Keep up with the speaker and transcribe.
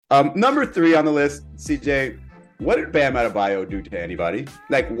Number three on the list, CJ. What did Bam Adebayo do to anybody?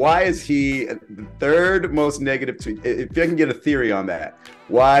 Like, why is he the third most negative tweet? If I can get a theory on that,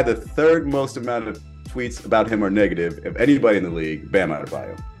 why the third most amount of tweets about him are negative, if anybody in the league, Bam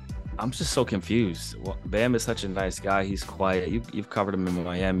Adebayo? I'm just so confused. Bam is such a nice guy. He's quiet. You've covered him in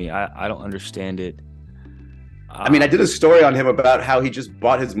Miami. I don't understand it. I mean, I did a story on him about how he just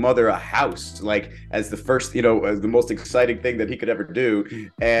bought his mother a house, like as the first, as the most exciting thing that he could ever do.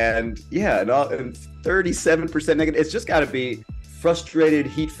 And yeah, and 37% negative. It's just got to be frustrated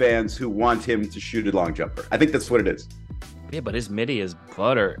Heat fans who want him to shoot a long jumper. I think that's what it is. Yeah, but his midi is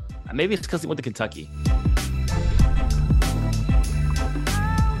butter. Maybe it's because he went to Kentucky.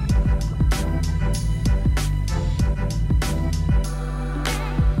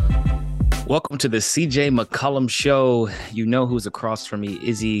 Welcome to the CJ McCollum Show. You know who's across from me,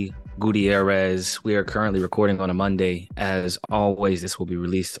 Izzy Gutierrez. We are currently recording on a Monday. As always, this will be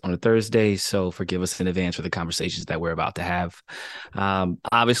released on a Thursday, so forgive us in advance for the conversations that we're about to have.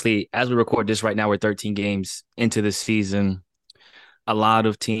 Obviously, as we record this right now, we're 13 games into the season. A lot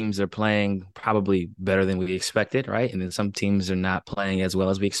of teams are playing probably better than we expected, right? And then some teams are not playing as well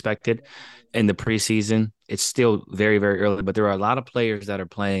as we expected in the preseason. It's still very, very early, but there are a lot of players that are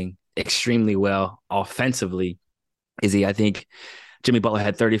playing extremely well offensively. Izzy, I think Jimmy Butler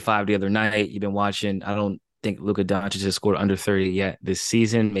had 35 the other night. You've been watching. I don't think Luka Doncic has scored under 30 yet this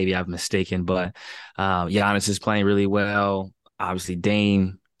season. Maybe I'm mistaken, but Giannis is playing really well. Obviously,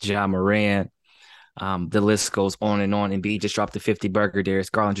 Dame, Ja Morant. The list goes on and on. Embiid just dropped the 50-burger. Darius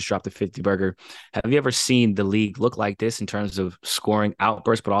Garland just dropped the 50-burger. Have you ever seen the league look like this in terms of scoring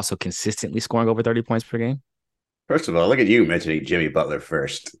outbursts, but also consistently scoring over 30 points per game? First of all, look at you mentioning Jimmy Butler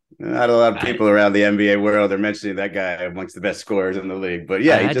first. Not a lot of people around the NBA world are mentioning that guy amongst the best scorers in the league. But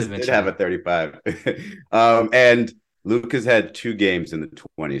yeah, he just did have a 35. And Luka's had 2 games in the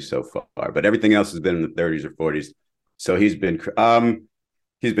 20s so far, but everything else has been in the 30s or 40s. So he's been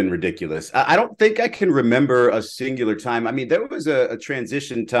ridiculous. I don't think I can remember a singular time. I mean, there was a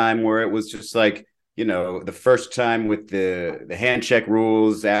transition time where it was just like, the first time with the hand check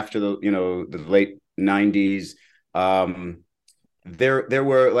rules after the late 90s. There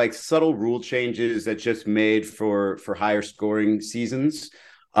were like subtle rule changes that just made for higher scoring seasons.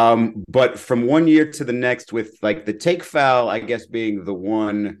 But from one year to the next, with like the take foul, I guess being the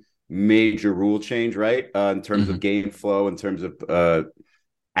one major rule change, right? In terms of game flow, in terms of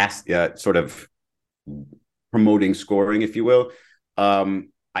sort of promoting scoring, if you will. I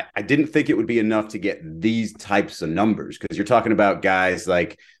didn't think it would be enough to get these types of numbers, because you're talking about guys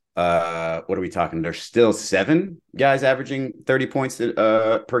like what are we talking? There's still 7 guys averaging 30 points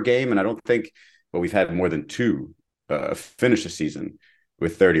per game, and I don't think we've had more than 2 finish the season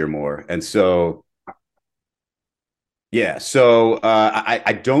with 30 or more. And so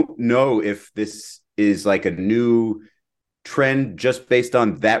I don't know if this is like a new trend just based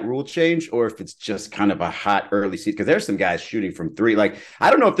on that rule change, or if it's just kind of a hot early season, because there's some guys shooting from 3. Like,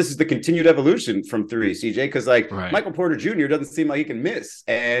 I don't know if this is the continued evolution from 3, CJ, because like right. Michael Porter Jr. doesn't seem like he can miss,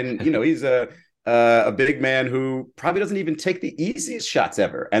 and he's a big man who probably doesn't even take the easiest shots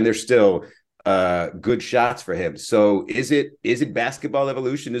ever, and there's still good shots for him. So is it basketball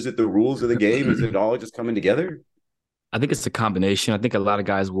evolution? Is it the rules of the game? Is it all just coming together? I think it's a combination. I think a lot of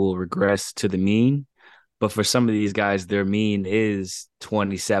guys will regress to the mean. But for some of these guys, their mean is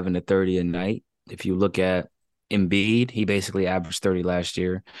 27 to 30 a night. If you look at Embiid, he basically averaged 30 last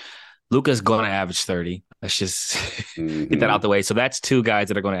year. Luka's going to average 30. Let's just get that out the way. So that's 2 guys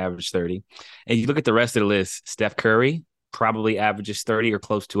that are going to average 30. And you look at the rest of the list, Steph Curry probably averages 30 or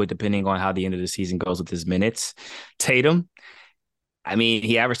close to it, depending on how the end of the season goes with his minutes. Tatum, I mean,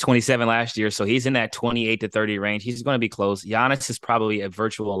 he averaged 27 last year, so he's in that 28 to 30 range. He's going to be close. Giannis is probably a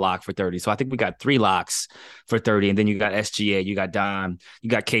virtual lock for 30. So I think we got 3 locks for 30. And then you got SGA, you got Dom, you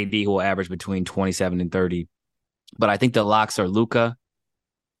got KD, who will average between 27 and 30. But I think the locks are Luka,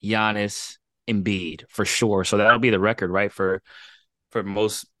 Giannis, Embiid for sure. So that'll be the record, right, for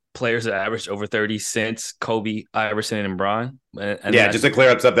most players that averaged over 30 since Kobe, Iverson, and Bron. And just to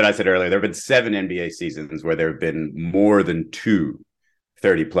clear up something I said earlier, there have been 7 NBA seasons where there have been more than 2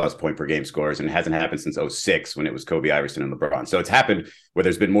 30-plus point per game scores, and it hasn't happened since 06 when it was Kobe, Iverson, and LeBron. So it's happened where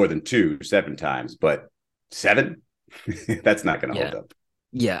there's been more than 7 times, but 7? That's not going to hold up.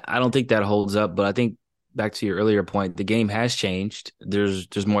 Yeah, I don't think that holds up, but I think back to your earlier point, the game has changed. There's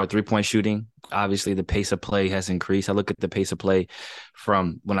more 3-point shooting. Obviously, the pace of play has increased. I look at the pace of play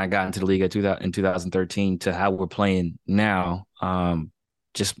from when I got into the league in 2013 to how we're playing now.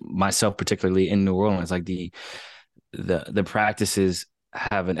 Just myself, particularly in New Orleans, like the practices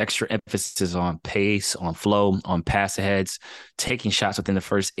have an extra emphasis on pace, on flow, on pass aheads, taking shots within the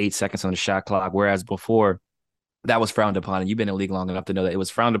first 8 seconds on the shot clock. Whereas before, that was frowned upon. And you've been in the league long enough to know that it was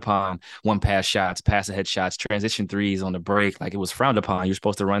frowned upon. One pass shots, pass ahead shots, transition threes on the break. Like, it was frowned upon. You're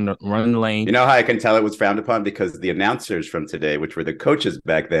supposed to run the lane. You know how I can tell it was frowned upon? Because the announcers from today, which were the coaches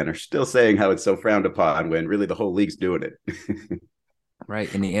back then, are still saying how it's so frowned upon when really the whole league's doing it.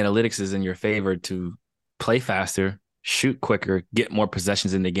 Right. And the analytics is in your favor to play faster, shoot quicker, get more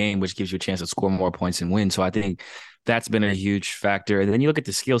possessions in the game, which gives you a chance to score more points and win. So I think that's been a huge factor. And then you look at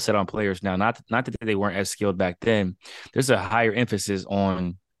the skill set on players now, not that they weren't as skilled back then. There's a higher emphasis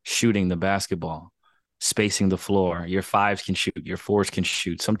on shooting the basketball, spacing the floor. Your fives can shoot, your fours can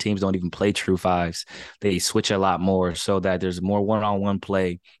shoot. Some teams don't even play true fives. They switch a lot more so that there's more one-on-one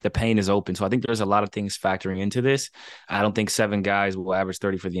play. The paint is open. So I think there's a lot of things factoring into this. I don't think 7 guys will average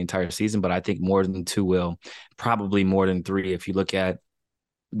 30 for the entire season, but I think more than 2 will, probably more than 3 if you look at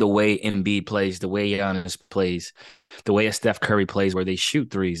the way Embiid plays, the way Giannis plays, the way a Steph Curry plays, where they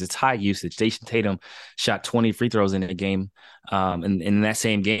shoot threes. It's high usage. Jason Tatum shot 20 free throws in a game. And in that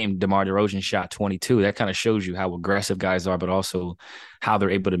same game, DeMar DeRozan shot 22. That kind of shows you how aggressive guys are, but also how they're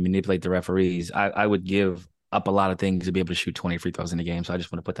able to manipulate the referees. I would give up a lot of things to be able to shoot 20 free throws in a game. So I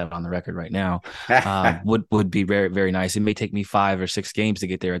just want to put that on the record right now. Would be very, very nice. It may take me 5 or 6 games to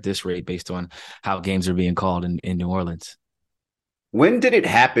get there at this rate based on how games are being called in New Orleans. When did it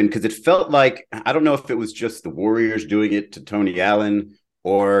happen? Because it felt like, I don't know if it was just the Warriors doing it to Tony Allen,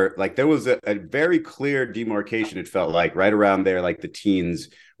 or like there was a very clear demarcation, it felt like, right around there, like the teens,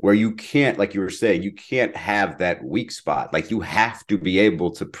 where you can't, like you were saying, you can't have that weak spot. Like, you have to be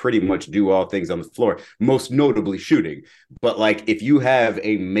able to pretty much do all things on the floor, most notably shooting. But like, if you have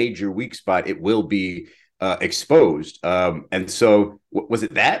a major weak spot, it will be exposed. And so was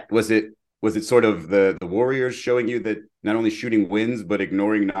it that? Was it sort of the Warriors showing you that not only shooting wins, but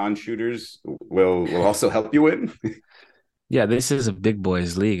ignoring non-shooters will also help you win? Yeah, this is a big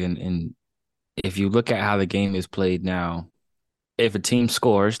boys league. And if you look at how the game is played now, if a team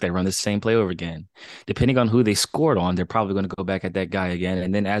scores, they run the same play over again. Depending on who they scored on, they're probably going to go back at that guy again.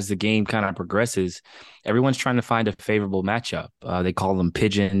 And then as the game kind of progresses, everyone's trying to find a favorable matchup. They call them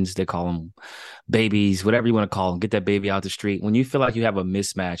pigeons. They call them babies, whatever you want to call them. Get that baby out the street. When you feel like you have a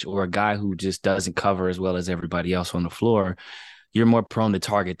mismatch or a guy who just doesn't cover as well as everybody else on the floor, you're more prone to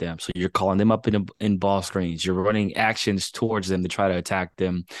target them. So you're calling them up in ball screens. You're running actions towards them to try to attack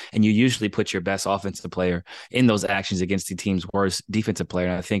them. And you usually put your best offensive player in those actions against the team's worst defensive player.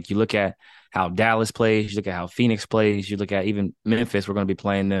 And I think you look at how Dallas plays, you look at how Phoenix plays, you look at even Memphis, we're going to be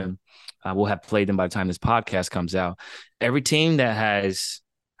playing them. We'll have played them by the time this podcast comes out. Every team that has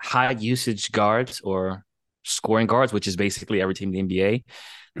high usage guards or scoring guards, which is basically every team in the NBA,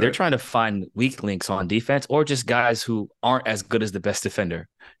 they're trying to find weak links on defense or just guys who aren't as good as the best defender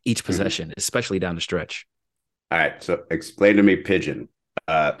each possession, especially down the stretch. All right. So explain to me pigeon.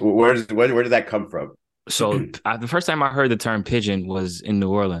 Where did that come from? So the first time I heard the term pigeon was in New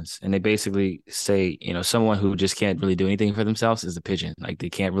Orleans, and they basically say, someone who just can't really do anything for themselves is a pigeon. Like, they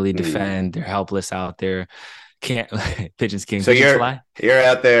can't really defend. They're helpless out there. Pigeons can fly? You're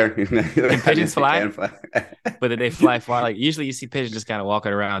out there. Can pigeons fly? But did they fly far? Like, usually you see pigeons just kind of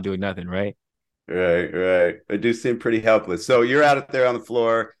walking around doing nothing, right? Right. They do seem pretty helpless. So you're out there on the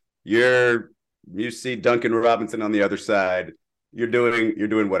floor. You see Duncan Robinson on the other side. You're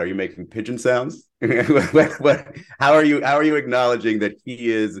doing what? Are you making pigeon sounds? How are you acknowledging that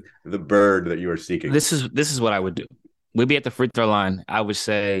he is the bird that you are seeking? This is what I would do. We'd be at the free throw line. I would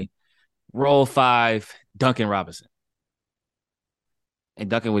say, roll 5, Duncan Robinson. And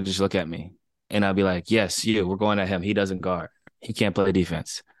Duncan would just look at me. And I'd be like, yes, we're going at him. He doesn't guard. He can't play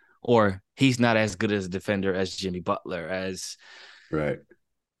defense. Or he's not as good as a defender as Jimmy Butler, as Bam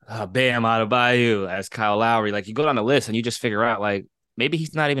Adebayo, as Kyle Lowry. Like, you go down the list and you just figure out, like, maybe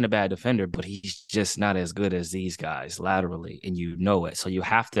he's not even a bad defender, but he's just not as good as these guys laterally, and you know it. So you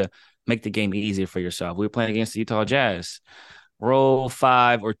have to make the game easier for yourself. We were playing against the Utah Jazz. Roll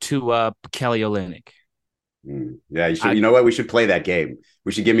 5 or 2 up, Kelly Olynyk. Yeah, you know what? We should play that game.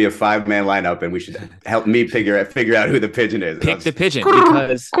 We should give me a 5-man lineup, and we should help me figure out who the pigeon is. Pick the pigeon,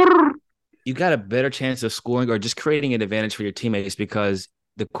 because you got a better chance of scoring or just creating an advantage for your teammates, because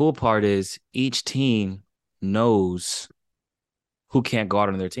the cool part is each team knows who can't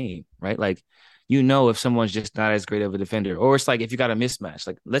guard on their team, right? Like, if someone's just not as great of a defender, or it's like if you got a mismatch.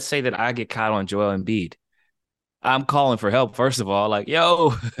 Like, let's say that I get caught on Joel Embiid. I'm calling for help, first of all. Like,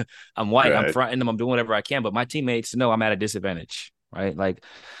 yo, I'm white. Right. I'm fronting them. I'm doing whatever I can. But my teammates know I'm at a disadvantage. right? Like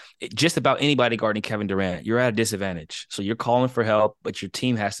just about anybody guarding Kevin Durant, you're at a disadvantage. So you're calling for help, but your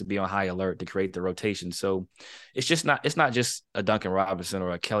team has to be on high alert to create the rotation. So it's not just a Duncan Robinson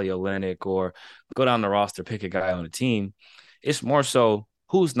or a Kelly Olynyk or go down the roster, pick a guy on the team. It's more so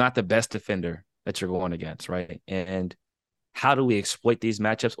who's not the best defender that you're going against, right? And how do we exploit these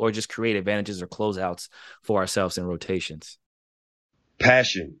matchups or just create advantages or closeouts for ourselves in rotations?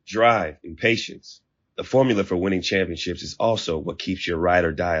 Passion, drive, and patience. The formula for winning championships is also what keeps your ride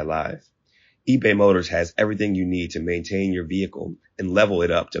or die alive. eBay Motors has everything you need to maintain your vehicle and level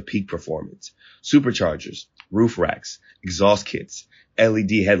it up to peak performance. Superchargers, roof racks, exhaust kits,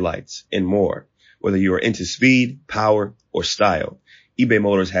 LED headlights, and more. Whether you are into speed, power, or style, eBay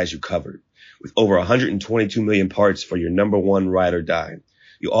Motors has you covered. With over 122 million parts for your number one ride or die,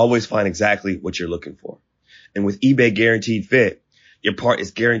 you'll always find exactly what you're looking for. And with eBay Guaranteed Fit, your part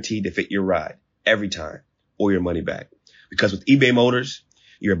is guaranteed to fit your ride every time or your money back. Because with eBay Motors,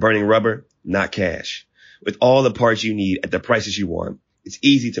 you're burning rubber, not cash. With all the parts you need at the prices you want, it's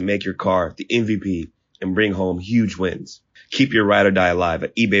easy to make your car the MVP and bring home huge wins. Keep your ride or die alive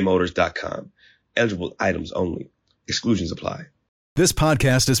at ebaymotors.com. Eligible items only. Exclusions apply. This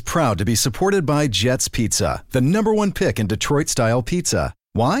podcast is proud to be supported by Jets Pizza, the #1 pick in Detroit-style pizza.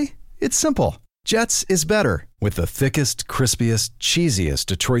 Why? It's simple. Jets is better. With the thickest, crispiest, cheesiest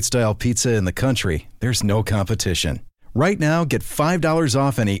Detroit-style pizza in the country, there's no competition. Right now, get $5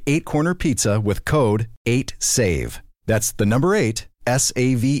 off any 8-corner pizza with code 8SAVE. That's the number 8,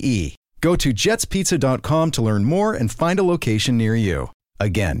 SAVE. Go to jetspizza.com to learn more and find a location near you.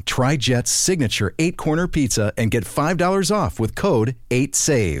 Again, try Jet's signature 8-corner pizza and get $5 off with code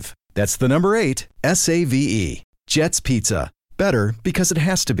 8SAVE. That's the number 8, SAVE. Jet's Pizza. Better because it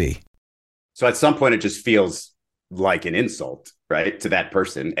has to be. So at some point, it just feels like an insult, right, to that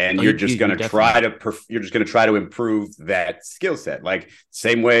person, and you're just going to try to improve that skill set. Like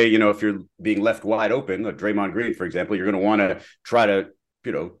same way, if you're being left wide open, like Draymond Green, for example, you're going to want to try to,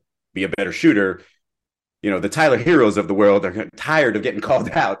 be a better shooter. The Tyler Heroes of the world are tired of getting called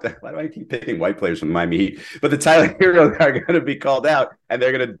out. Why do I keep picking white players from the Miami Heat? But the Tyler Heroes are going to be called out, and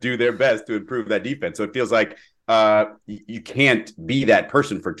they're going to do their best to improve that defense. So it feels like you can't be that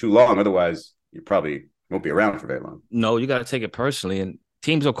person for too long. Otherwise, you probably won't be around for very long. No, you got to take it personally. And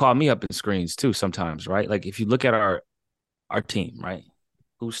teams will call me up in screens too sometimes, right? Like if you look at our team, right?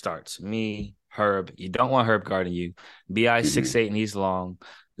 Who starts? Me, Herb. You don't want Herb guarding you. B.I. 6'8" and he's long.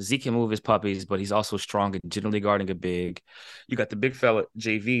 Zeke can move his puppies, but he's also strong and generally guarding a big. You got the big fella,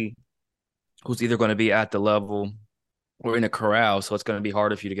 JV, who's either going to be at the level or in a corral, so it's going to be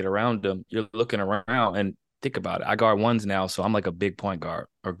harder for you to get around him. You're looking around and think about it. I guard ones now, so I'm like a big point guard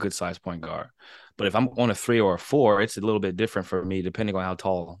or good-sized point guard. But if I'm on a 3 or a 4, it's a little bit different for me depending on how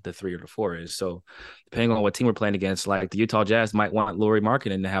tall the 3 or the 4 is. So depending on what team we're playing against, like the Utah Jazz might want Lauri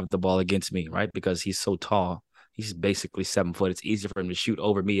Markkanen to have the ball against me, right? Because he's so tall. He's basically 7 foot. It's easier for him to shoot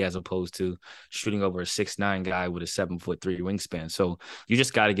over me as opposed to shooting over a 6'9" guy with a 7'3" wingspan. So you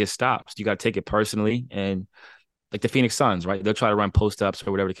just got to get stops. You got to take it personally. And like the Phoenix Suns, right? They'll try to run post-ups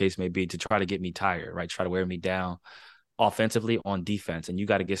or whatever the case may be to try to get me tired, right? Try to wear me down offensively on defense. And you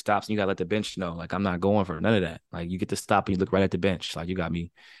got to get stops and you got to let the bench know, like, I'm not going for none of that. Like, you get to stop and you look right at the bench. Like, you got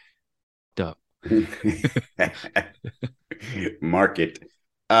me up. Mark it.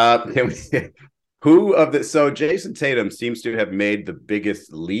 So Jason Tatum seems to have made the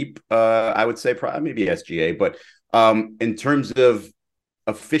biggest leap, I would say, probably maybe SGA, but in terms of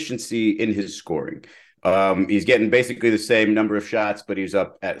efficiency in his scoring. He's getting basically the same number of shots, but he's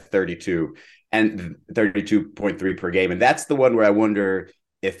up at 32 and 32.3 per game. And that's the one where I wonder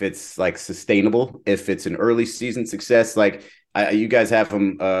if it's like sustainable, if it's an early season success. Like you guys have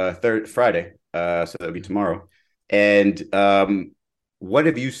him Friday, so that'll be tomorrow. And what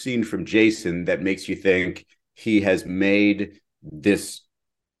have you seen from Jason that makes you think he has made this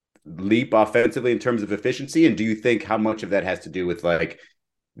leap offensively in terms of efficiency? And do you think how much of that has to do with like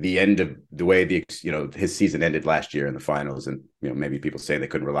the end of the way his season ended last year in the finals, and maybe people say they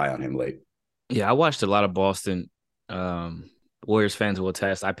couldn't rely on him late? Yeah, I watched a lot of Boston. Warriors fans will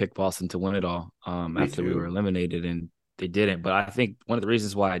attest. I picked Boston to win it all after we were eliminated, and they didn't. But I think one of the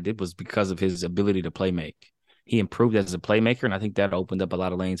reasons why I did was because of his ability to play make. He improved as a playmaker, and I think that opened up a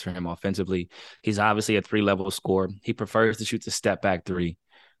lot of lanes for him offensively. He's obviously a 3-level scorer. He prefers to shoot the step back 3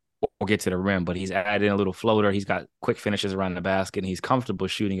 or get to the rim, but he's added in a little floater. He's got quick finishes around the basket, and he's comfortable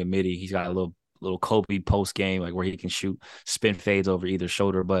shooting a midi. He's got a little Kobe post game, like where he can shoot spin fades over either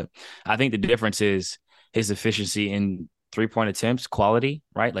shoulder. But I think the difference is his efficiency in 3-point attempts, quality,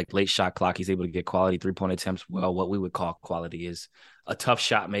 right? Like late shot clock, he's able to get quality 3-point attempts. Well, what we would call quality is a tough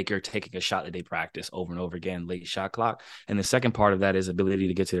shot maker taking a shot that they practice over and over again, late shot clock. And the second part of that is ability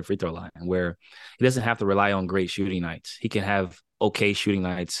to get to the free throw line, where he doesn't have to rely on great shooting nights. He can have okay shooting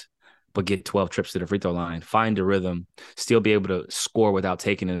nights, but get 12 trips to the free throw line, find a rhythm, still be able to score without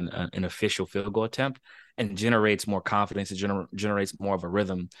taking an official field goal attempt, and generates more confidence. It generates more of a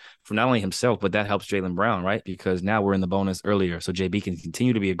rhythm for not only himself, but that helps Jaylen Brown, right? Because now we're in the bonus earlier. So JB can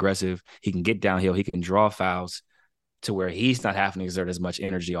continue to be aggressive. He can get downhill. He can draw fouls to where he's not having to exert as much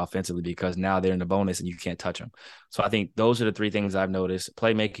energy offensively because now they're in the bonus and you can't touch them. So I think those are the three things I've noticed: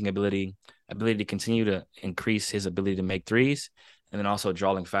 playmaking ability to continue to increase his ability to make threes, and then also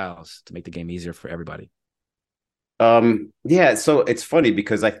drawing fouls to make the game easier for everybody. Yeah, so it's funny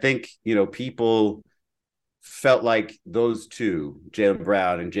because I think, people felt like those two, Jaylen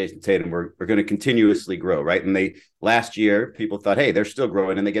Brown and Jayson Tatum, were going to continuously grow, right? And last year, people thought, hey, they're still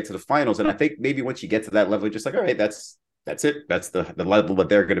growing, and they get to the finals. And I think maybe once you get to that level, you're just like, all right, that's it. That's the level that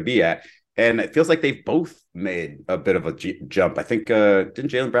they're going to be at. And it feels like they've both made a bit of a jump. I think,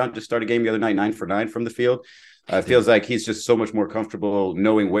 didn't Jaylen Brown just start a game the other night, 9 for 9 from the field? It feels like he's just so much more comfortable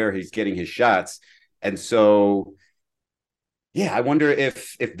knowing where he's getting his shots. And so, yeah, I wonder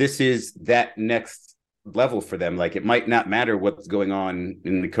if this is that next level for them. Like, it might not matter what's going on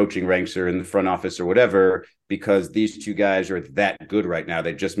in the coaching ranks or in the front office or whatever, because these two guys are that good right now.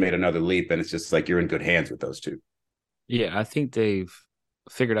 They just made another leap, and it's just like you're in good hands with those two. Yeah, I think they've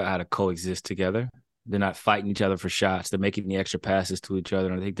figured out how to coexist together. They're not fighting each other for shots. They're making the extra passes to each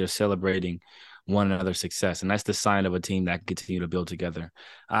other, and I think they're celebrating one another's success. And that's the sign of a team that can continue to build together.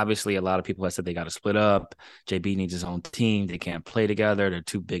 Obviously, a lot of people have said they got to split up. JB needs his own team. They can't play together. They're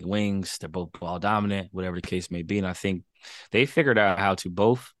two big wings. They're both ball dominant, whatever the case may be. And I think they figured out how to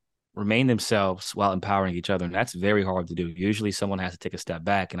both remain themselves while empowering each other. And that's very hard to do. Usually someone has to take a step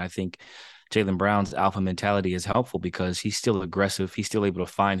back. And I think Jaylen Brown's alpha mentality is helpful because he's still aggressive. He's still able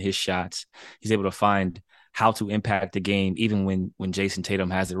to find his shots. He's able to find how to impact the game, even when Jayson Tatum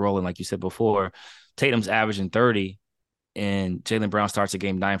has it rolling. Like you said before, Tatum's averaging 30 and Jaylen Brown starts a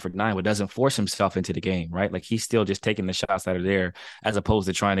game 9 for 9, but doesn't force himself into the game, right? Like, he's still just taking the shots that are there as opposed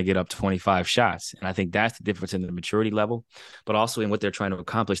to trying to get up 25 shots. And I think that's the difference in the maturity level, but also in what they're trying to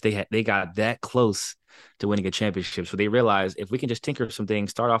accomplish. They got that close to winning a championship. So they realize if we can just tinker some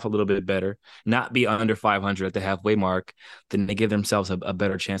things, start off a little bit better, not be under 500 at the halfway mark, then they give themselves a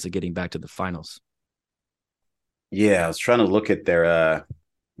better chance of getting back to the finals. Yeah, I was trying to look at their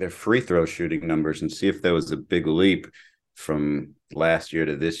free throw shooting numbers and see if there was a big leap from last year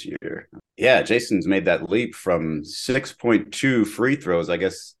to this year. Yeah, Jason's made that leap from 6.2 free throws. I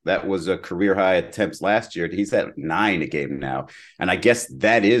guess that was a career high attempts last year. He's at 9 a game now. And I guess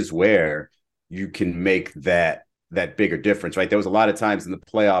that is where you can make that bigger difference, right? There was a lot of times in the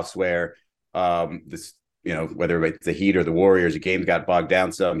playoffs where whether it's the Heat or the Warriors, a game got bogged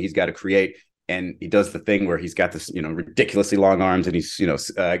down some, he's got to create. And he does the thing where he's got this, ridiculously long arms, and he's,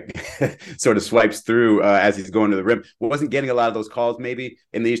 sort of swipes through as he's going to the rim. Wasn't getting a lot of those calls maybe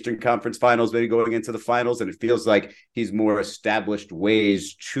in the Eastern Conference Finals, maybe going into the finals. And it feels like he's more established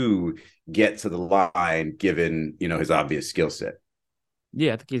ways to get to the line, given, his obvious skill set.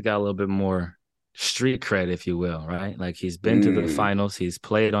 Yeah, I think he's got a little bit more street cred, if you will, right? Like, he's been to the finals. He's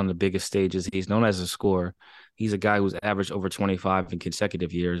played on the biggest stages. He's known as a scorer. He's a guy who's averaged over 25 in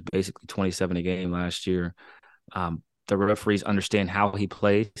consecutive years, basically 27 a game last year. The referees understand how he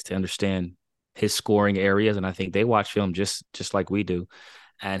plays to understand his scoring areas, and I think they watch film just like we do.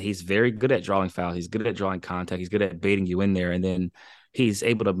 And he's very good at drawing fouls. He's good at drawing contact. He's good at baiting you in there, and then he's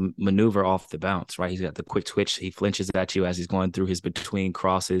able to maneuver off the bounce, right? He's got the quick twitch. He flinches at you as he's going through his between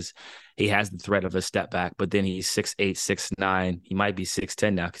crosses. He has the threat of a step back, but then he's 6'8", 6'9". He might be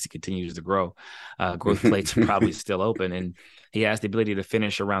 6'10" now because he continues to grow. Growth plates are probably still open, and he has the ability to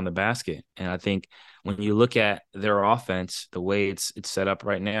finish around the basket. And I think when you look at their offense, the way it's set up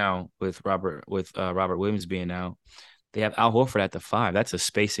right now with Robert Williams being out, they have Al Horford at the 5. That's a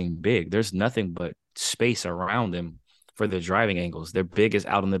spacing big. There's nothing but space around them for their driving angles. Their big is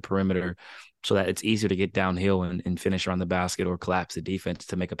out on the perimeter so that it's easier to get downhill and finish around the basket or collapse the defense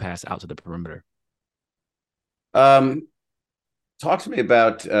to make a pass out to the perimeter. Talk to me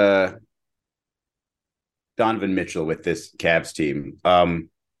about Donovan Mitchell with this Cavs team.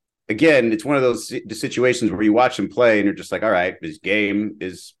 Again, it's one of those situations where you watch him play and you're just like, all right, his game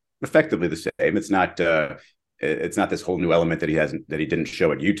is effectively the same. It's not this whole new element that he didn't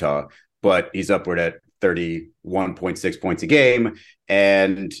show at Utah, but he's upward at 31.6 points a game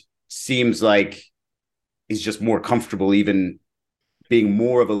and seems like he's just more comfortable even being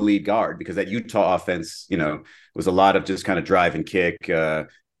more of a lead guard, because that Utah offense, was a lot of just kind of drive and kick,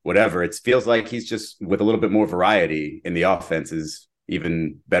 whatever. It feels like he's just with a little bit more variety in the offense is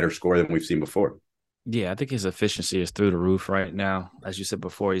even better score than we've seen before. Yeah, I think his efficiency is through the roof right now. As you said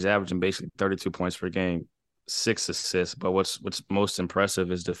before, he's averaging basically 32 points per game, 6 assists. But what's most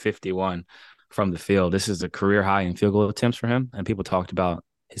impressive is the 51 from the field. This is a career high in field goal attempts for him. And people talked about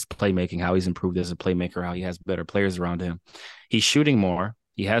his playmaking, how he's improved as a playmaker, how he has better players around him. He's shooting more.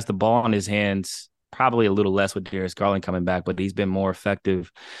 He has the ball in his hands, probably a little less with Darius Garland coming back, but he's been more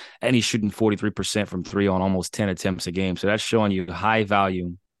effective. And he's shooting 43% from three on almost 10 attempts a game. So that's showing you high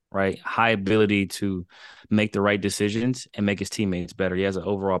value, right? High ability to make the right decisions and make his teammates better. He has an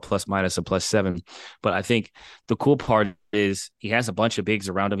overall plus minus a +7. But I think the cool part is he has a bunch of bigs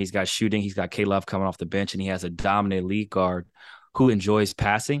around him. He's got shooting. He's got K-Love coming off the bench, and he has a dominant lead guard who enjoys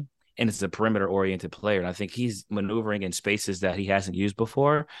passing and is a perimeter-oriented player. And I think he's maneuvering in spaces that he hasn't used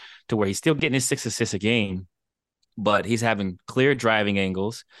before, to where he's still getting his 6 assists a game, but he's having clear driving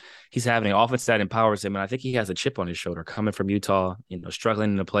angles. He's having an offense that empowers him. And I think he has a chip on his shoulder coming from Utah,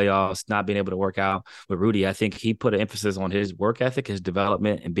 struggling in the playoffs, not being able to work out with Rudy. I think he put an emphasis on his work ethic, his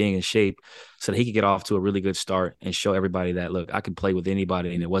development, and being in shape so that he could get off to a really good start and show everybody that, look, I can play with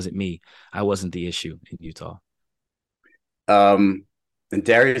anybody, and it wasn't me. I wasn't the issue in Utah. And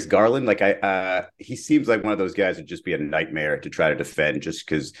Darius Garland, he seems like one of those guys would just be a nightmare to try to defend, just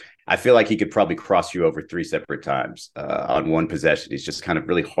because I feel like he could probably cross you over 3 separate times on one possession. He's just kind of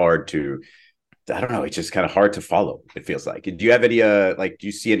really hard to, I don't know, it's just kind of hard to follow, it feels like. Do you have any, do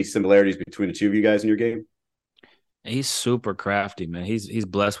you see any similarities between the two of you guys in your game? He's super crafty, man. He's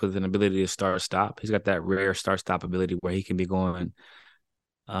blessed with an ability to start-stop. He's got that rare start-stop ability where he can be going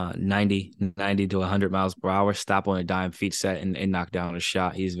 90 to 100 miles per hour, stop on a dime, feet set, and knock down a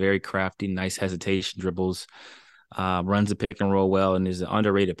shot. He's very crafty, nice hesitation dribbles, runs the pick and roll well, and is an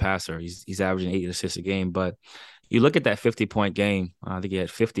underrated passer. He's averaging 8 assists a game. But you look at that 50-point game, I think he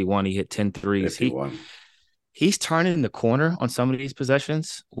had 51. He hit 10 threes. He's turning the corner on some of these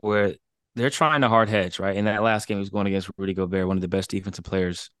possessions where they're trying to hard hedge, right? In that last game, he was going against Rudy Gobert, one of the best defensive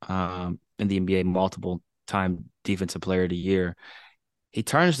players in the NBA, multiple-time defensive player of the year. He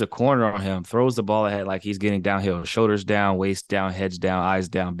turns the corner on him, throws the ball ahead like he's getting downhill, shoulders down, waist down, heads down, eyes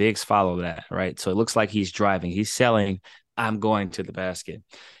down. Bigs follow that, right? So it looks like he's driving. He's selling, I'm going to the basket.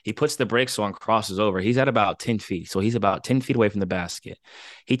 He puts the brakes on, crosses over. He's at about 10 feet. So he's about 10 feet away from the basket.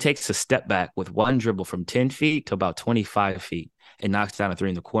 He takes a step back with one dribble from 10 feet to about 25 feet and knocks down a 3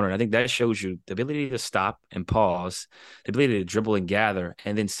 in the corner. And I think that shows you the ability to stop and pause, the ability to dribble and gather,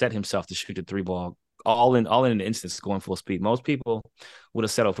 and then set himself to shoot the 3-ball all in an instance, going full speed. Most people would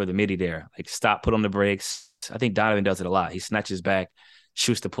have settled for the midi there, like stop, put on the brakes. I think Donovan does it a lot. He snatches back,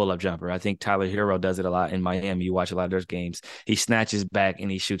 shoots the pull-up jumper. I think Tyler Hero does it a lot in Miami. You watch a lot of those games. He snatches back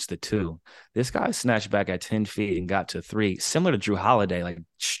and he shoots the 2. This guy snatched back at 10 feet and got to 3, similar to Drew Holiday, like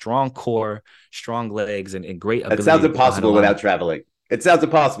strong core, strong legs, and great ability. It sounds impossible without traveling. It sounds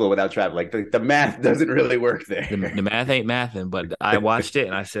impossible without traveling. The math doesn't really work there. The math ain't mathing, but I watched it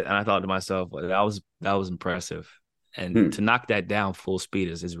and I thought to myself, well, that was impressive. And to knock that down full speed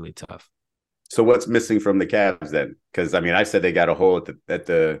is really tough. So what's missing from the Cavs then? Because I said they got a hole at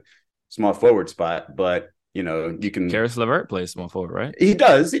the small forward spot, but you can. Caris LeVert plays small forward, right? He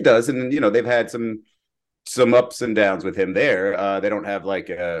does, and they've had some ups and downs with him there. They don't have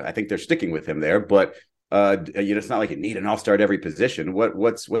I think they're sticking with him there, but. It's not like you need an all-star at every position.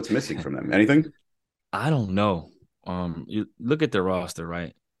 What's missing from them? Anything? I don't know. You look at their roster,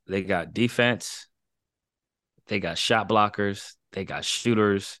 right? They got defense, they got shot blockers, they got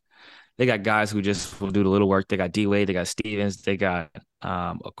shooters, they got guys who just will do the little work. They got D-Wade, they got Stevens, they got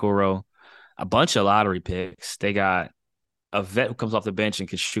Okoro, a bunch of lottery picks. They got a vet who comes off the bench and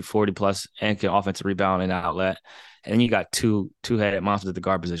can shoot 40 plus and can offensive rebound and outlet. And then you got two-headed monsters at the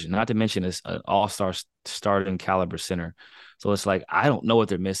guard position, not to mention this an all-star starting caliber center. So it's like, I don't know what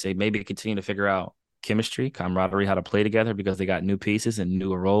they're missing. Maybe continue to figure out chemistry, camaraderie, how to play together, because they got new pieces and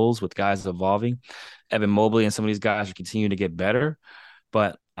newer roles with guys evolving. Evan Mobley and some of these guys are continuing to get better.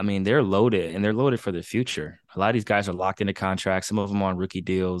 But, they're loaded, and they're loaded for the future. A lot of these guys are locked into contracts, some of them on rookie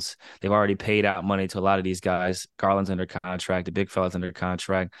deals. They've already paid out money to a lot of these guys. Garland's under contract. The big fella's under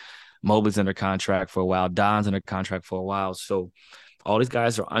contract. Mobley's under contract for a while. Don's under contract for a while. So all these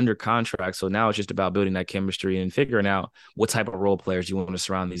guys are under contract. So now it's just about building that chemistry and figuring out what type of role players you want to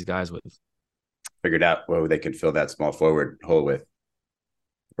surround these guys with. Figured out what they could fill that small forward hole with.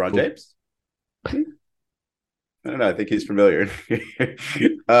 LeBron James? I don't know. I think he's familiar.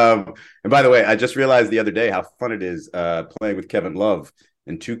 And by the way, I just realized the other day how fun it is playing with Kevin Love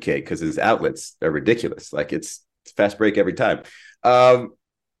in 2K, because his outlets are ridiculous. Like it's fast break every time.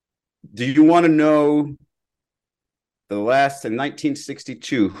 Do you want to know the last in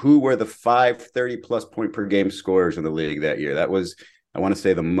 1962, who were the 5 30-plus point per game scorers in the league that year? That was, I want to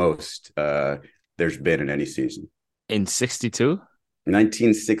say, the most there's been in any season. In 62?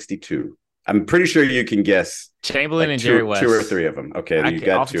 1962. I'm pretty sure you can guess. Chamberlain and Jerry West. 2 or 3 of them. Okay, you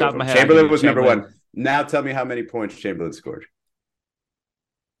got 2 of them. Head, Chamberlain was number 1. Now tell me how many points Chamberlain scored.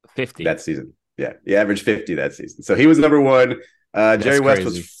 50. That season. Yeah, he averaged 50 that season. So he was number 1. Jerry West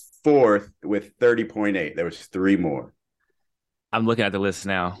was 4th with 30.8. There was 3 more. I'm looking at the list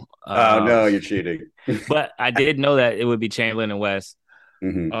now. Oh, no, you're cheating. But I did know that it would be Chamberlain and West.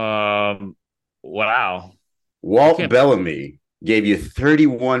 Mm-hmm. Wow. Walt Bellamy gave you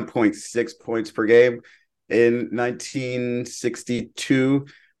 31.6 points per game in 1962.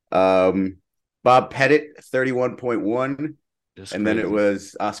 Bob Pettit, 31.1. And then it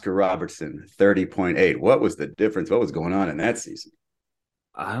was Oscar Robertson, 30.8. What was the difference? What was going on in that season?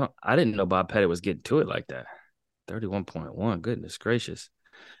 I didn't know Bob Pettit was getting to it like that. 31.1. Goodness gracious.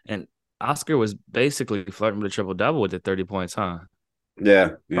 And Oscar was basically flirting with a triple-double with the 30 points, huh?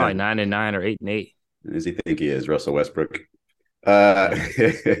 Yeah. Probably 9 and 9 or 8 and 8. Does he think he is, Russell Westbrook?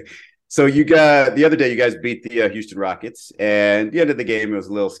 So you got the other day, you guys beat the Houston Rockets, and at the end of the game, it was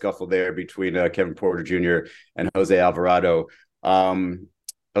a little scuffle there between Kevin Porter Jr. and Jose Alvarado.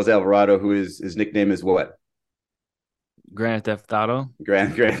 Jose Alvarado, who his nickname is what? Grand Theft Auto.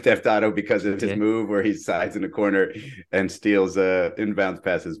 Grand Theft Auto, because of his move where he sides in the corner and steals inbounds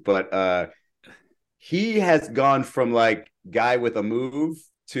passes. But he has gone from like guy with a move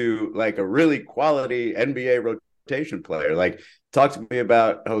to like a really quality NBA rotation player. Like, talk to me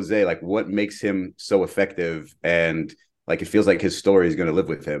about Jose, like what makes him so effective, and like it feels like his story is going to live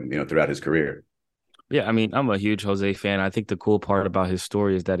with him, throughout his career. Yeah, I mean, I'm a huge Jose fan. I think the cool part about his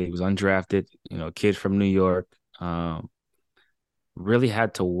story is that he was undrafted, kid from New York, really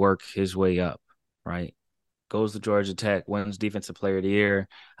had to work his way up, right? Goes to Georgia Tech, wins Defensive Player of the Year.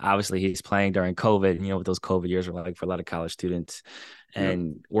 Obviously, he's playing during COVID, what those COVID years were like for a lot of college students,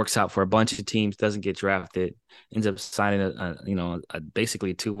 and works out for a bunch of teams, doesn't get drafted, ends up signing a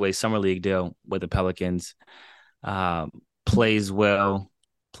basically 2-way summer league deal with the Pelicans, plays well,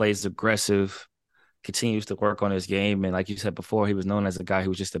 plays aggressive, continues to work on his game. And like you said before, he was known as a guy who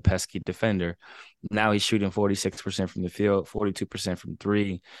was just a pesky defender. Now he's shooting 46% from the field, 42% from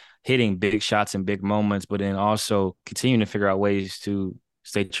 3, hitting big shots in big moments, but then also continuing to figure out ways to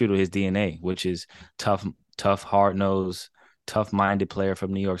stay true to his DNA, which is tough, hard-nosed, tough-minded player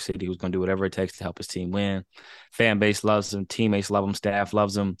from New York City who's going to do whatever it takes to help his team win. Fan base loves him. Teammates love him. Staff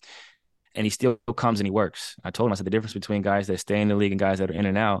loves him. And he still comes and he works. I told him, I said, the difference between guys that stay in the league and guys that are in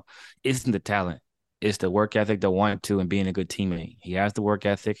and out isn't the talent. It's the work ethic, the want to, and being a good teammate. He has the work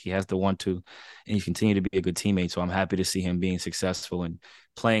ethic. He has the want to, and he continues to be a good teammate. So I'm happy to see him being successful and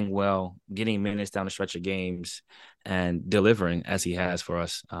playing well, getting minutes down the stretch of games, and delivering as he has for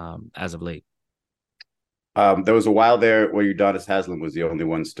us as of late. There was a while there where Udonis Haslem was the only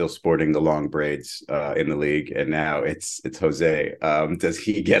one still sporting the long braids in the league, and now it's Jose. Does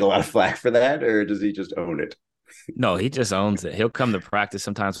he get a lot of flack for that, or does he just own it? No, he just owns it. He'll come to practice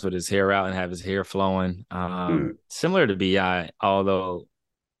sometimes with his hair out and have his hair flowing. Similar to B.I., although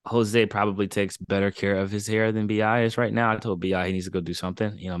Jose probably takes better care of his hair than B.I. is right now. I told B.I. he needs to go do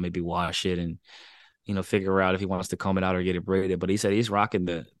something, maybe wash it and, figure out if he wants to comb it out or get it braided. But he said he's rocking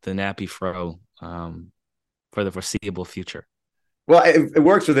the nappy fro for the foreseeable future. Well, it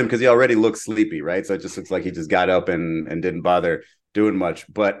works with him because he already looks sleepy, right? So it just looks like he just got up and didn't bother doing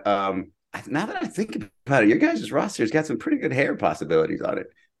much. But now that I think about it, your guys' roster's got some pretty good hair possibilities on it.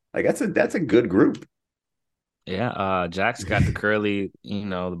 Like that's a good group. Yeah, Jack's got the curly,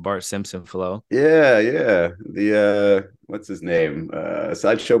 the Bart Simpson flow. Yeah. The what's his name?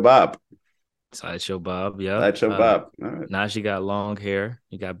 Sideshow Bob. Sideshow Bob, yeah. Sideshow Bob. All right. Now she got long hair.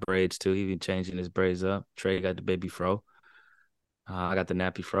 He got braids too. He been changing his braids up. Trey got the baby fro. I got the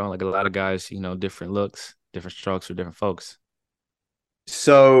nappy fro. Like a lot of guys, different looks, different strokes for different folks.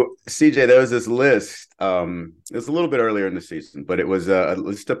 So, CJ, there was this list. It was a little bit earlier in the season, but it was a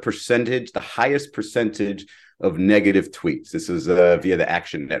list of percentage, the highest percentage of negative tweets. This was via the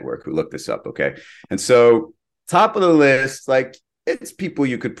Action Network who looked this up, okay? And so, top of the list, like, it's people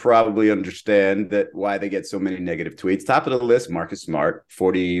you could probably understand that why they get so many negative tweets. Top of the list, Marcus Smart,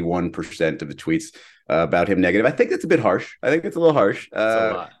 41% of the tweets about him negative. I think that's a bit harsh. I think it's a little harsh.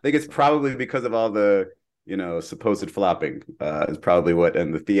 I think it's probably because of all the supposed flopping is probably what,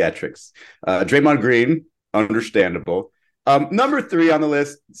 and the theatrics. Draymond Green, understandable. Number 3 on the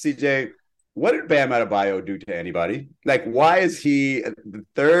list, CJ, what did Bam Adebayo do to anybody? Like, why is he the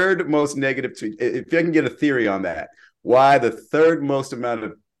third most negative tweet? If I can get a theory on that, why the third most amount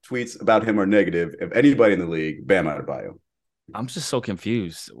of tweets about him are negative, if anybody in the league, Bam Adebayo? I'm just so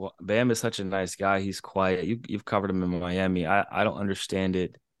confused. Well, Bam is such a nice guy. He's quiet. You've covered him in Miami. I don't understand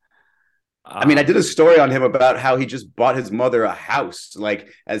it. I mean, I did a story on him about how he just bought his mother a house, like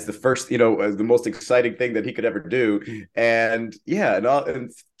as the first, as the most exciting thing that he could ever do. And yeah,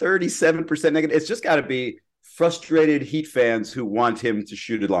 and 37% negative. It's just got to be frustrated Heat fans who want him to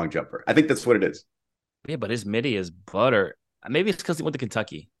shoot a long jumper. I think that's what it is. Yeah, but his midi is butter. Maybe it's because he went to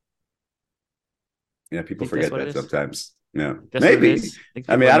Kentucky. Yeah, people forget that sometimes. Yeah, that's maybe.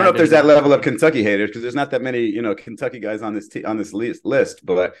 I mean, I don't know if there's that level of Kentucky haters because there's not that many, Kentucky guys on this list.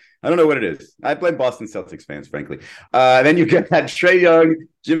 But I don't know what it is. I blame Boston Celtics fans, frankly. Then you got Trae Young,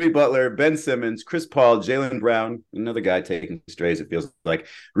 Jimmy Butler, Ben Simmons, Chris Paul, Jaylen Brown, another guy taking strays. It feels like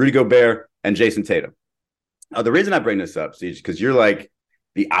Rudy Gobert and Jason Tatum. The reason I bring this up, Siege, because you're like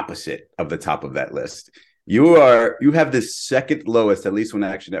the opposite of the top of that list. You have the second lowest, at least when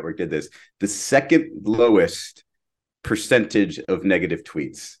Action Network did this, the second lowest percentage of negative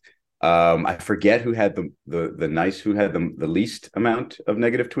tweets. I forget who had the least amount of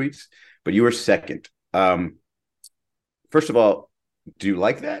negative tweets, but you were second. First of all, do you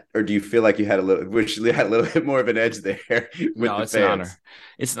like that, or do you feel like you had a little bit more of an edge there? No, it's an honor.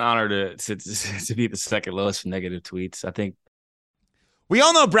 It's an honor to be the second lowest for negative tweets. I think. We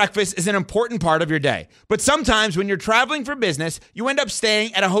all know breakfast is an important part of your day, but sometimes when you're traveling for business, you end up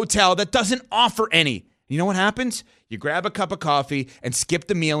staying at a hotel that doesn't offer any. You know what happens? You grab a cup of coffee and skip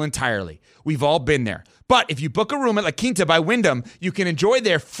the meal entirely. We've all been there. But if you book a room at La Quinta by Wyndham, you can enjoy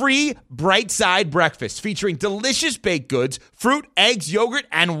their free Bright Side breakfast featuring delicious baked goods, fruit, eggs, yogurt,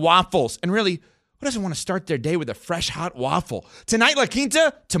 and waffles. And really, who doesn't want to start their day with a fresh hot waffle? Tonight, La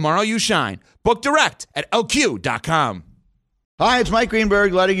Quinta, tomorrow you shine. Book direct at lq.com. Hi, it's Mike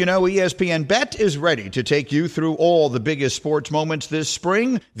Greenberg letting you know ESPN Bet is ready to take you through all the biggest sports moments this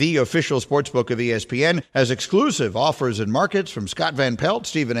spring. The official sportsbook of ESPN has exclusive offers and markets from Scott Van Pelt,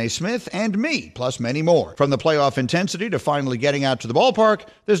 Stephen A. Smith, and me, plus many more. From the playoff intensity to finally getting out to the ballpark,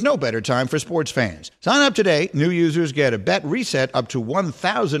 there's no better time for sports fans. Sign up today. New users get a bet reset up to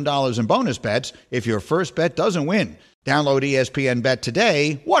 $1,000 in bonus bets if your first bet doesn't win. Download ESPN Bet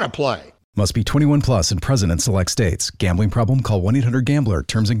today. What a play. Must be 21 plus and present in select states. Gambling problem? Call 1-800-GAMBLER.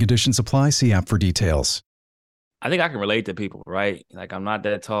 Terms and conditions apply. See app for details. I think I can relate to people, right? Like, I'm not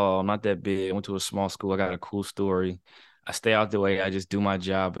that tall. I'm not that big. I went to a small school. I got a cool story. I stay out the way. I just do my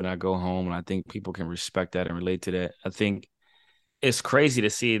job and I go home. And I think people can respect that and relate to that. I think it's crazy to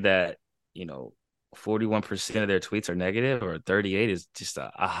see that, 41% of their tweets are negative, or 38 is just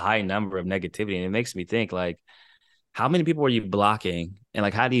a high number of negativity. And it makes me think, like, how many people are you blocking, and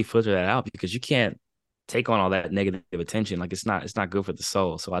like, how do you filter that out? Because you can't take on all that negative attention. Like, it's not good for the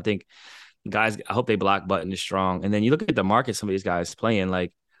soul. So I think guys, I hope they block button is strong. And then you look at the market some of these guys playing.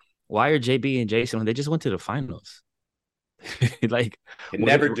 Like, why are JB and Jason when they just went to the finals? Like,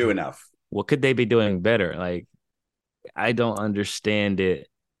 never do enough. What could they be doing better? Like, I don't understand it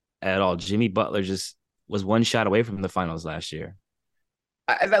at all. Jimmy Butler just was one shot away from the finals last year.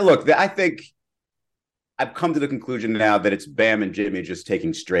 I think I've come to the conclusion now that it's Bam and Jimmy just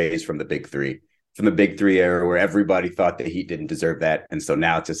taking strays from the big three era, where everybody thought the Heat didn't deserve that. And so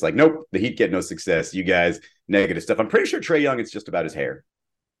now it's just like, nope, the Heat get no success. You guys, negative stuff. I'm pretty sure Trae Young, it's just about his hair.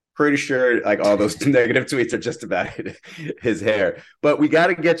 Pretty sure like all those negative tweets are just about his hair. But we got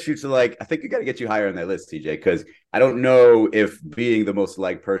to get you to I think we got to get you higher on that list, TJ, because I don't know if being the most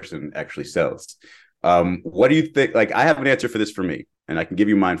liked person actually sells. What do you think? Like, I have an answer for this for me, and I can give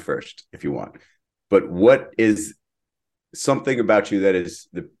you mine first if you want. But what is something about you that is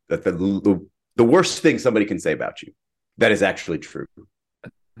the worst thing somebody can say about you that is actually true? I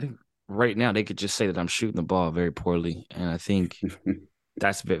think right now they could just say that I'm shooting the ball very poorly. And I think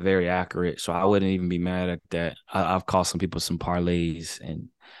that's very accurate. So I wouldn't even be mad at that. I've called some people some parlays, and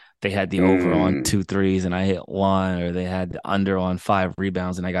they had the over on 2 threes and I hit 1, or they had the under on 5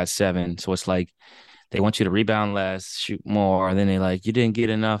 rebounds and I got 7. So it's like they want you to rebound less, shoot more. And then they're like, you didn't get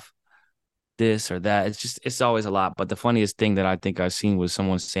enough this or that. It's always a lot. But the funniest thing that I think I've seen was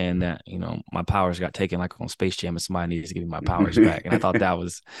someone saying that, my powers got taken like on Space Jam and somebody needs to give me my powers back. And I thought that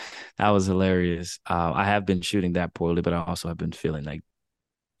was hilarious. I have been shooting that poorly, but I also have been feeling like,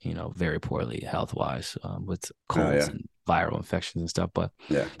 very poorly health wise with colds and viral infections and stuff. But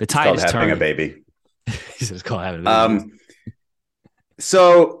the tide is turning. A baby. He said it's called having a baby.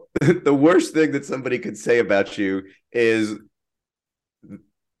 So the worst thing that somebody could say about you is,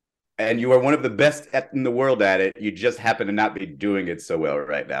 and you are one of the best in the world at it. You just happen to not be doing it so well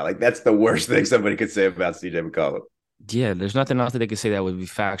right now. Like, that's the worst thing somebody could say about CJ McCollum. Yeah, there's nothing else that they could say that would be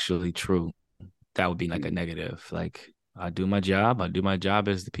factually true. That would be like a negative. Like, I do my job. I do my job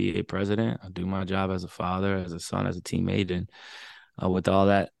as the PA president. I do my job as a father, as a son, as a teammate. And with all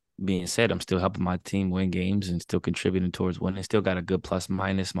that being said, I'm still helping my team win games and still contributing towards winning. Still got a good plus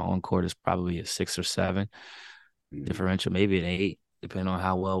minus. My own court is probably a 6 or 7 differential, maybe an 8, depending on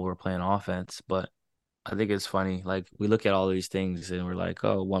how well we're playing offense. But I think it's funny. Like, we look at all of these things and we're like,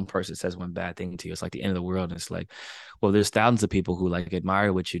 oh, one person says one bad thing to you, it's like the end of the world. And it's like, well, there's thousands of people who like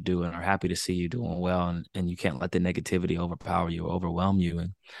admire what you do and are happy to see you doing well. And you can't let the negativity overpower you or overwhelm you,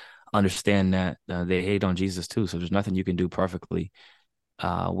 and understand that they hate on Jesus too. So there's nothing you can do perfectly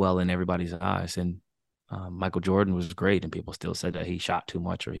well in everybody's eyes. And Michael Jordan was great, and people still said that he shot too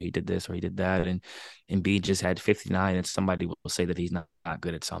much or he did this or he did that. And Embiid just had 59, and somebody will say that he's not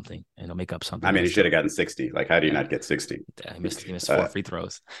good at something, and he'll make up something. I mean, he should have gotten 60. Like, how do you not get 60? He missed 4 free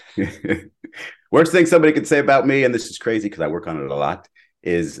throws. Worst thing somebody could say about me, and this is crazy because I work on it a lot,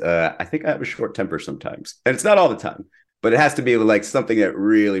 is I think I have a short temper sometimes. And it's not all the time, but it has to be like something that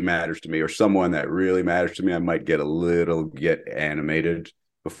really matters to me or someone that really matters to me. I might get animated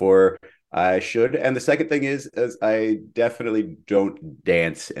before I should. And the second thing is I definitely don't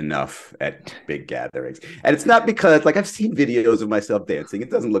dance enough at big gatherings. And it's not because, like, I've seen videos of myself dancing. It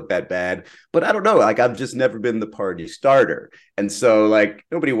doesn't look that bad, but I don't know. Like, I've just never been the party starter. And so, like,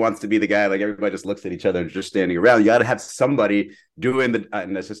 nobody wants to be the guy, like, everybody just looks at each other and just standing around. You got to have somebody doing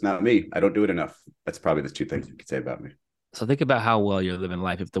and that's just not me. I don't do it enough. That's probably the 2 things you could say about me. So think about how well you're living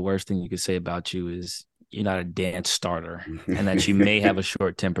life. If the worst thing you could say about you is you're not a dance starter, and that you may have a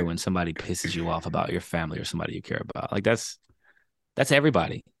short temper when somebody pisses you off about your family or somebody you care about. Like, that's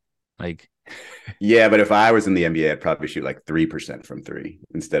everybody. Like, yeah, but if I was in the NBA, I'd probably shoot like 3% from 3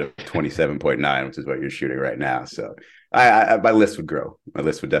 instead of 27.9, which is what you're shooting right now. So my list would grow. My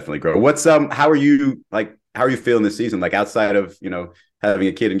list would definitely grow. How are you feeling this season? Like, outside of, having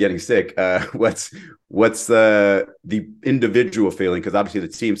a kid and getting sick, what's the individual feeling? Because obviously the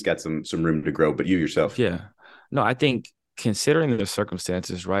team's got some room to grow, but you yourself. Yeah. No, I think considering the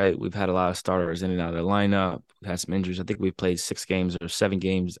circumstances, right, we've had a lot of starters in and out of the lineup. We've had some injuries. I think we've played 6 games or 7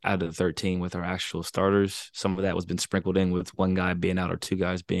 games out of the 13 with our actual starters. Some of that was been sprinkled in with 1 guy being out or 2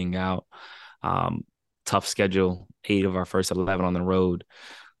 guys being out. Tough schedule, 8 of our first 11 on the road,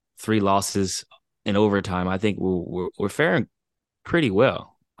 3 losses in overtime. I think we're faring pretty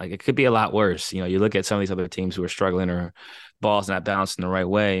well. Like, it could be a lot worse. You look at some of these other teams who are struggling or balls not bouncing the right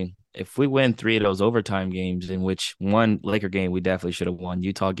way. If we win 3 of those overtime games, in which one Laker game we definitely should have won,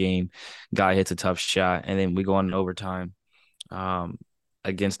 Utah game, guy hits a tough shot, and then we go on in overtime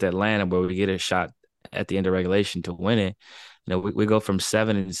against Atlanta where we get a shot at the end of regulation to win it. We go from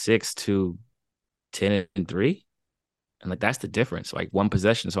 7-6 to 10-3. And like, that's the difference, like 1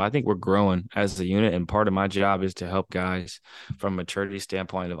 possession. So I think we're growing as a unit. And part of my job is to help guys from a maturity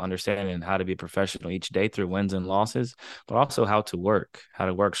standpoint of understanding how to be professional each day through wins and losses, but also how to work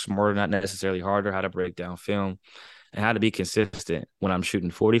smarter, not necessarily harder, how to break down film, and how to be consistent. When I'm shooting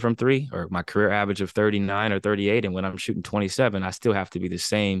 40 from 3, or my career average of 39 or 38, and when I'm shooting 27, I still have to be the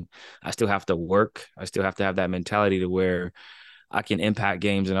same. I still have to work. I still have to have that mentality to where I can impact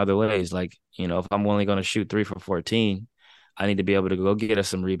games in other ways. Like, if I'm only going to shoot 3 for 14, I need to be able to go get us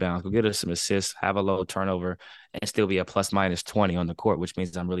some rebounds, go get us some assists, have a low turnover, and still be a plus minus 20 on the court, which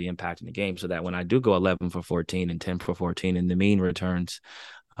means I'm really impacting the game, so that when I do go 11 for 14 and 10 for 14 in the mean returns,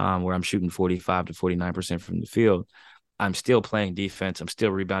 where I'm shooting 45 to 49% from the field, I'm still playing defense, I'm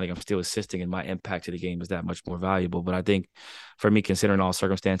still rebounding, I'm still assisting, and my impact to the game is that much more valuable. But I think for me, considering all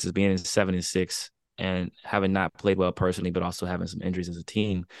circumstances, being in 7-6 and having not played well personally, but also having some injuries as a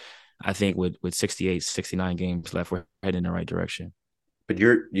team, I think with 68, 69 games left, we're heading in the right direction. But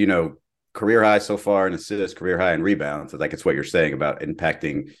you're, career high so far in assists, career high in rebounds. Like, it's what you're saying about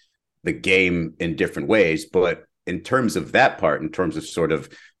impacting the game in different ways. But in terms of that part, in terms of sort of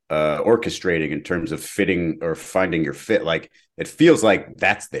orchestrating, in terms of fitting or finding your fit, like, it feels like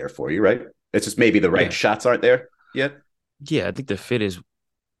that's there for you, right? It's just maybe the right shots aren't there yet. Yeah, I think the fit is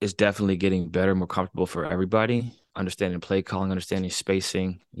definitely getting better, more comfortable for everybody. Understanding play calling, understanding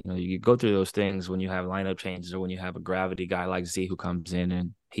spacing. You go through those things when you have lineup changes or when you have a gravity guy like Z who comes in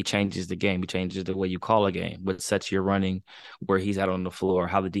and he changes the game. He changes the way you call a game, what sets you're running, where he's out on the floor,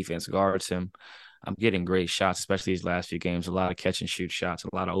 how the defense guards him. I'm getting great shots, especially these last few games, a lot of catch and shoot shots,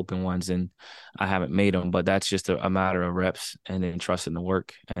 a lot of open ones, and I haven't made them, but that's just a matter of reps and then trusting the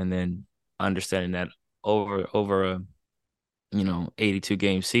work and then understanding that over 82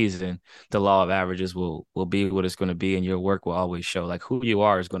 game season, the law of averages will be what it's going to be, and your work will always show. Like, who you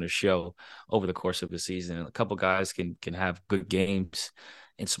are is going to show over the course of the season. And a couple guys can have good games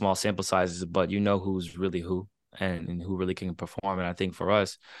in small sample sizes, but who's really who and who really can perform. And I think for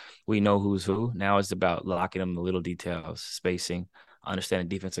us, we know who's who. Now it's about locking them in the little details, spacing, understanding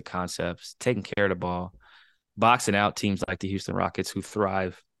defensive concepts, taking care of the ball, boxing out teams like the Houston Rockets who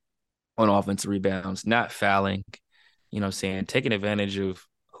thrive on offensive rebounds, not fouling, taking advantage of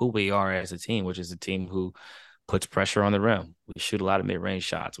who we are as a team, which is a team who puts pressure on the rim. We shoot a lot of mid-range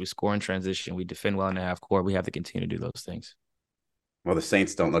shots. We score in transition. We defend well in the half court. We have to continue to do those things. Well, the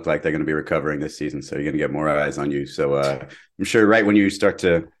Saints don't look like they're going to be recovering this season, so you're going to get more eyes on you. So I'm sure right when you start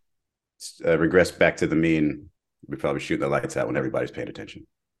to regress back to the mean, we probably shoot the lights out when everybody's paying attention.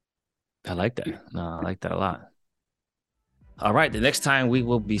 I like that. No, I like that a lot. All right, the next time we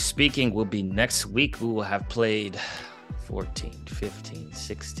will be speaking will be next week. We will have played 14, 15,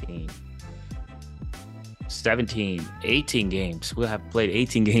 16, 17, 18 games. We'll have played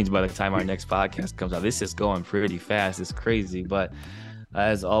 18 games by the time our next podcast comes out. This is going pretty fast. It's crazy. But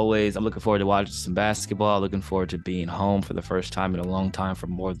as always, I'm looking forward to watching some basketball. Looking forward to being home for the first time in a long time for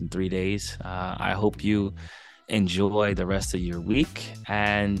more than 3 days. I hope you enjoy the rest of your week.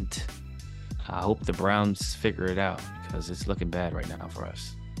 And I hope the Browns figure it out, because it's looking bad right now for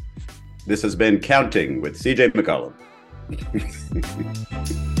us. This has been Counting with CJ McCollum.